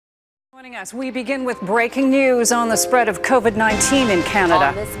Joining us, we begin with breaking news on the spread of COVID-19 in Canada.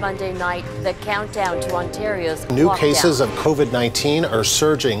 On this Monday night, the countdown to Ontario's New lockdown. cases of COVID-19 are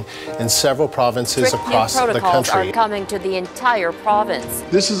surging in several provinces Strict across new the protocols country. are coming to the entire province.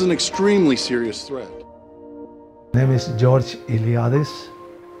 This is an extremely serious threat. My name is George Illadis.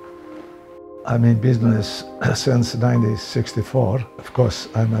 I'm in business since 1964. Of course,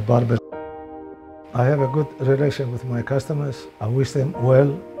 I'm a barber. I have a good relation with my customers. I wish them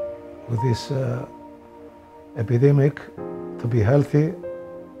well with this epidemic, to be healthy,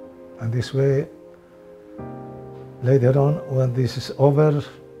 and this way later on when this is over,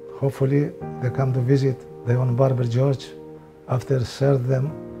 hopefully they come to visit their own barber George after served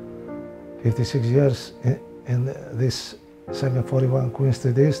them 56 years in this 741 Queen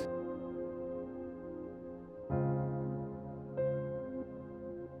Street East.